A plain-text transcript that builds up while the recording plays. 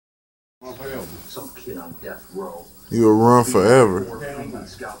Some kid on death row. You'll run forever.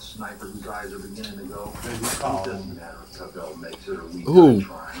 Scout sniper whose eyes are beginning to go. It doesn't matter if Cavell makes it or we Who?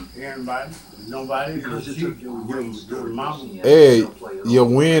 Everybody. Nobody. Because it's a Hey, your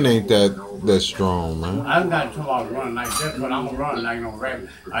wind ain't that strong, man. I'm not talking about running like that, but I'm gonna run like no rabbit.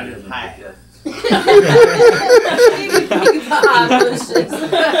 I just hide.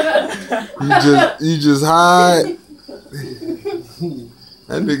 you just hide.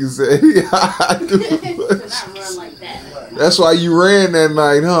 That nigga said he hide too much. That's why you ran that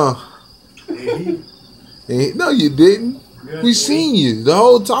night, huh? No, you didn't. We seen you the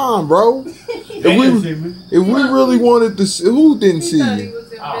whole time, bro. If we really wanted to see, who didn't see you?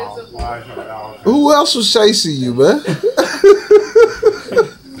 Who else was chasing you, man?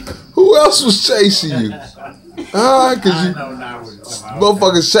 Who else was chasing you? Cause you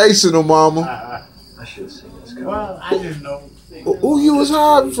motherfuckers chasing them, mama. I should have seen this. Well, I didn't know. Who you was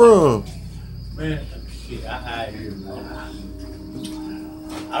hiding from? Man, shit, I hide here, man.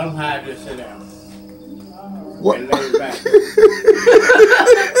 I don't hide, just sit down. What? And lay back.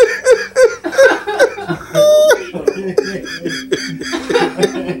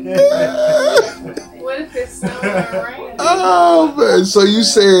 What if it's summer rain? Oh man, so you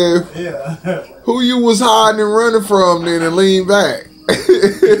said Yeah. who you was hiding and running from then and lean back?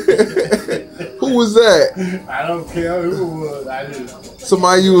 Who was that? I don't care who it was. I just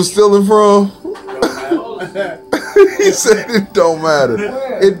Somebody you was stealing from? He said it don't matter.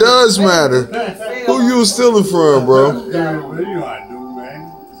 It does matter. Who you was stealing from, bro? You know what I do,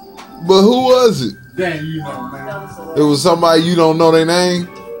 man. But who was it? Then you know, man. It was somebody you don't know their name?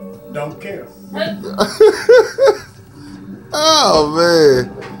 Don't care. Oh man.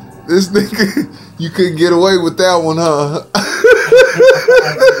 This nigga, you couldn't get away with that one, huh?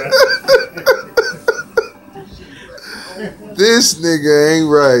 This nigga ain't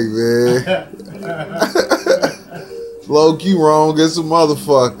right, man. Loc, you wrong as a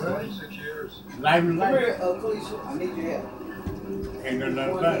motherfucker. Life is life. Alicia, I need your help. Ain't got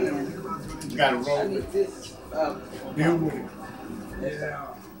nothing about it. You gotta roll I with need it. this. Deal with it.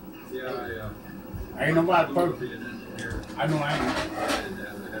 Ain't nobody perfect. I know I ain't.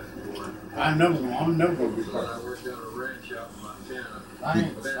 I'm never gonna be perfect. I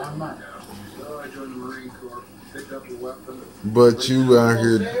ain't. I'm not. But you out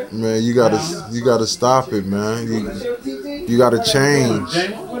here, man, you gotta stop it, man. You gotta change.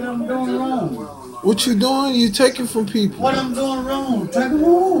 What I'm doing wrong? What you doing? You taking from people. What I'm doing wrong? Take them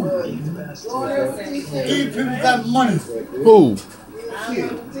home. These people got money. Who?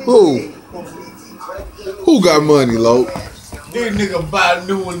 Who got money, Loc? These niggas buy a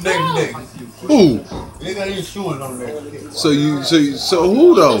new one next day. Who? They got insurance on that. So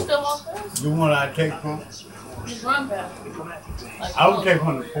who though? The one I take from? Run back. I would take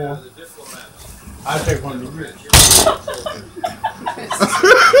from the poor. I take from the rich.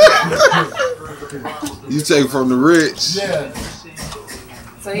 You take from the rich. Yeah.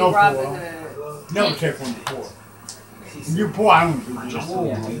 So he No robbing poor. the. Never take from the poor. If you poor, I don't do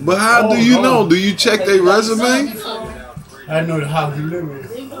it. But how do you know? Do you check their resume? I know the house you live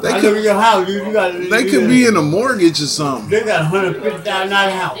in. They I could- live in your house. You got. They could be in a mortgage or something. They got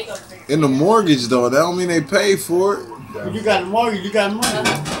 $150,000 house. In the mortgage though, that don't mean they pay for it. If you got a mortgage, you got money.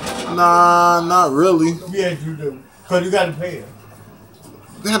 Nah, not really. Yes, you do. Because you got to pay it.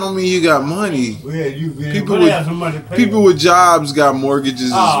 That don't mean you got money. Well, yeah, you People but they with- have some money to pay People with jobs got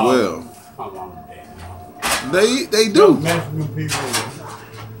mortgages as Oh. well. Come on, They do. Don't mess with them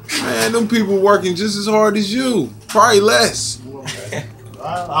people. Man, them people working just as hard as you. Probably less.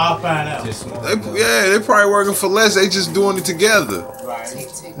 I'll find out. They probably working for less. They just doing it together.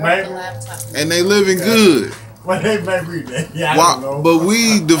 Maybe. And they living good. Well, they may be there. Yeah, I don't know. But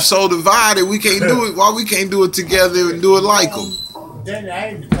we so divided, we can't do it. Why we can't do it together and do it like them? Then I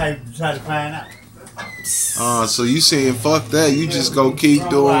ain't the type to try to find out. So you saying fuck that? You just go keep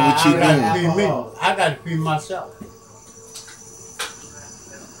doing what you I gotta doing. feed me. I got to feed myself.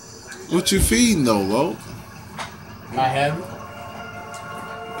 What you feeding though, Loc? My habit?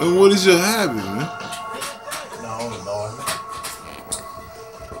 And what is your habit, man? No, Lord.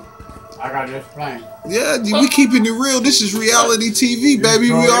 I got to explain. Yeah, we keeping it real. This is reality TV, baby.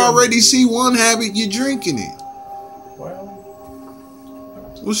 We already see one habit. You're drinking it. Well,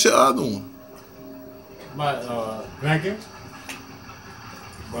 What's your other one? my drinking,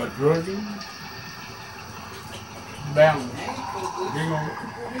 my drugging, balance. You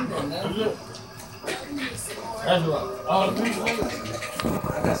know, that's it. That's what all the people.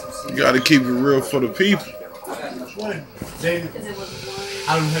 You got to keep it real for the people. They,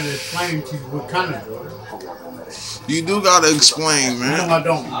 I don't have to explain to you what kind of drug. You do got to explain, No, man. I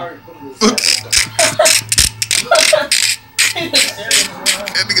don't. That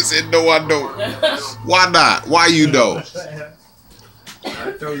nigga said, no, I don't. Why not? Why you don't?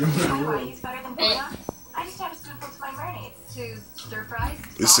 I throw you in the room. He's better than Buddha. I just have a spoonful to my marinades to stir fries.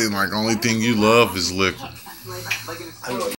 It seems like the only thing you love is liquor. Can't cut flavor.